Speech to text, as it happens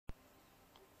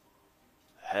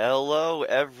Hello,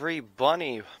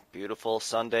 everybody. Beautiful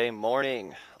Sunday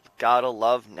morning. Gotta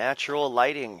love natural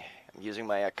lighting. I'm using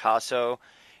my Akaso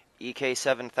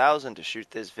EK7000 to shoot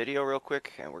this video real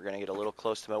quick, and we're gonna get a little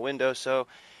close to my window, so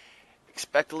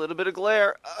expect a little bit of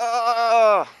glare.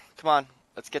 Come on,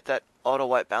 let's get that auto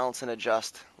white balance and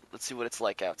adjust. Let's see what it's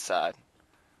like outside.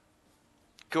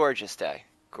 Gorgeous day.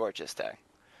 Gorgeous day.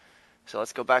 So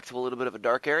let's go back to a little bit of a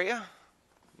dark area.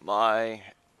 My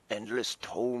endless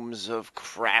tomes of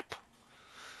crap.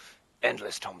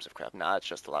 Endless tomes of crap. Nah, it's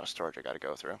just a lot of storage I gotta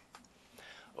go through.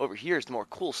 Over here is more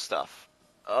cool stuff.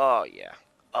 Oh yeah.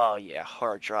 Oh yeah.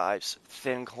 Hard drives,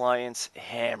 thin clients,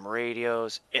 ham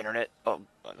radios, Internet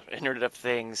of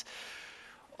Things,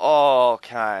 all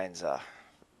kinds of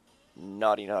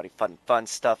naughty, fun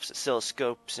stuff.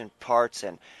 Oscilloscopes and parts,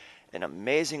 and an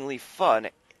amazingly fun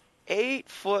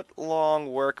 8-foot long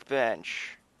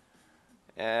workbench.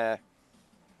 And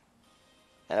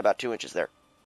about 2 inches there.